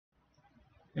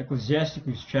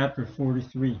Ecclesiasticus chapter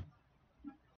 43.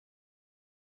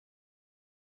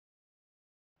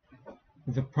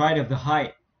 The pride of the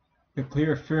height, the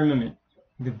clear firmament,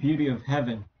 the beauty of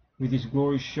heaven, with his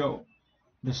glory show,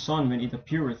 the sun when it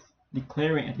appeareth,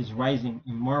 declaring at his rising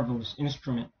a marvelous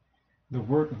instrument, the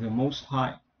work of the Most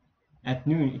High. At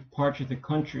noon it parcheth the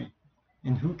country,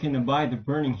 and who can abide the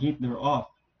burning heat thereof?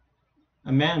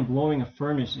 A man blowing a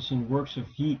furnace is in works of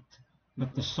heat,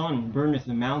 but the sun burneth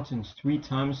the mountains 3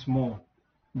 times more,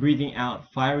 breathing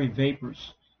out fiery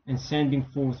vapors, and sending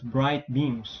forth bright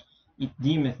beams. It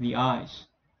dimmeth the eyes.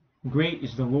 Great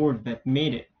is the Lord that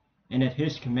made it, and at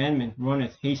his commandment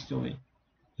runneth hastily.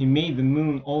 He made the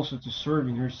moon also to serve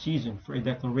in her season for a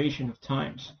declaration of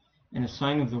times, and a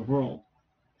sign of the world.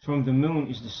 From the moon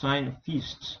is the sign of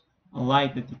feasts, a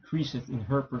light that decreaseth in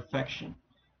her perfection.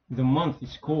 The month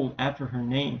is called after her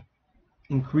name,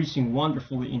 increasing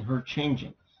wonderfully in her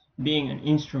changing, being an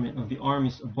instrument of the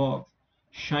armies above,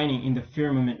 shining in the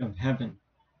firmament of heaven.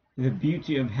 The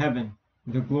beauty of heaven,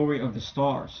 the glory of the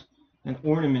stars, an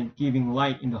ornament giving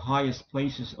light in the highest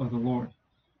places of the Lord.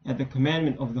 At the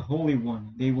commandment of the Holy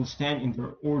One they will stand in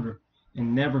their order,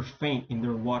 and never faint in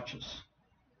their watches.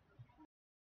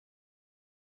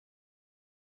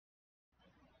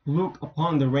 Look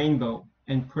upon the rainbow,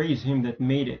 and praise him that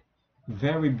made it.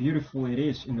 Very beautiful it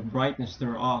is in the brightness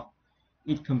thereof.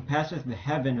 It compasseth the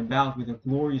heaven about with a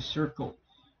glorious circle,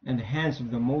 and the hands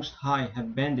of the Most High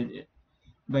have bended it.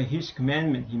 By his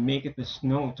commandment he maketh the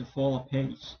snow to fall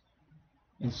apace,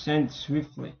 and sendeth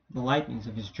swiftly the lightnings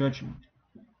of his judgment.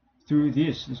 Through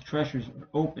this the treasures are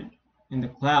opened, and the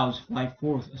clouds fly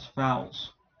forth as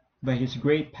fowls. By his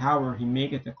great power he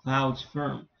maketh the clouds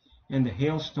firm, and the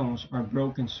hailstones are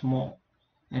broken small.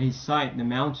 At his sight the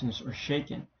mountains are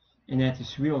shaken, and at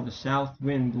his will the south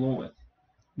wind bloweth.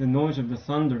 The noise of the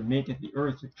thunder maketh the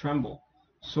earth to tremble,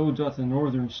 so doth the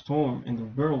northern storm and the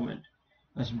whirlwind.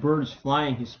 As birds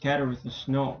flying he scattereth the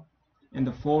snow, and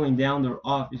the falling down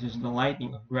thereof is as the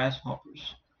lightning of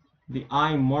grasshoppers. The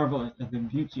eye marvelleth at the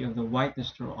beauty of the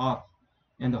whiteness thereof,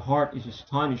 and the heart is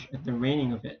astonished at the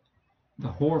raining of it. The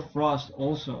hoar frost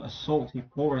also as salt he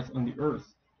poureth on the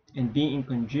earth, and being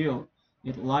congealed,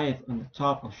 it lieth on the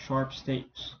top of sharp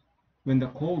stakes. When the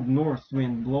cold north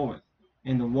wind bloweth,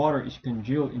 and the water is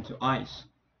congealed into ice,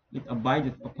 it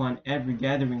abideth upon every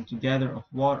gathering together of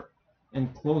water,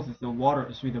 and clotheth the water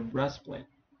as with a breastplate.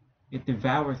 It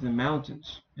devoureth the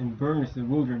mountains, and burneth the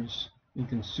wilderness, and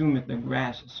consumeth the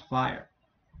grass as fire.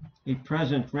 A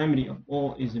present remedy of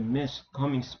all is a mist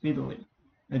coming speedily,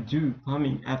 a dew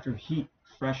coming after heat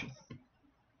refresheth.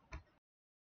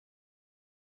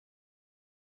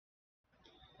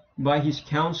 By his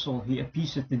counsel he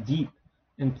appeaseth the deep,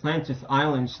 and planteth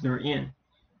islands therein.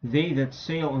 They that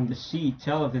sail on the sea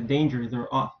tell of the danger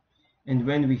thereof, and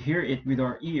when we hear it with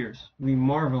our ears, we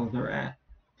marvel thereat.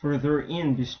 For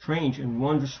therein be strange and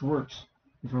wondrous works,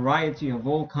 variety of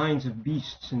all kinds of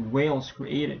beasts and whales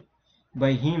created.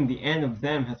 By him the end of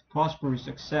them hath prosperous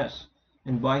success,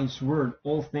 and by his word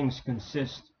all things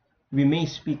consist. We may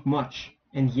speak much,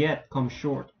 and yet come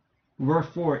short.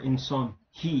 Wherefore in sum,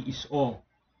 he is all.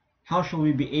 How shall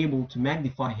we be able to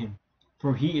magnify him?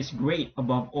 For he is great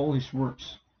above all his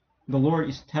works. The Lord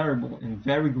is terrible and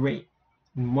very great,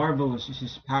 and marvelous is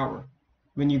his power.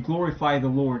 When you glorify the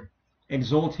Lord,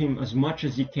 exalt him as much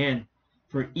as ye can,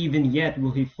 for even yet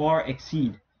will he far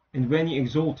exceed. And when ye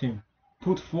exalt him,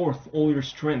 put forth all your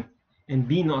strength, and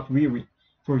be not weary,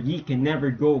 for ye can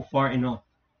never go far enough.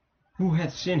 Who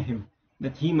hath seen him,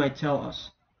 that he might tell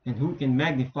us? And who can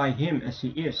magnify him as he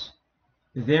is?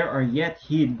 There are yet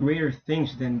hid greater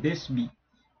things than this be,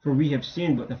 for we have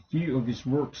seen but a few of his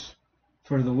works.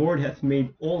 For the Lord hath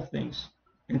made all things,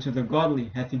 and to the godly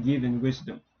hath he given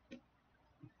wisdom.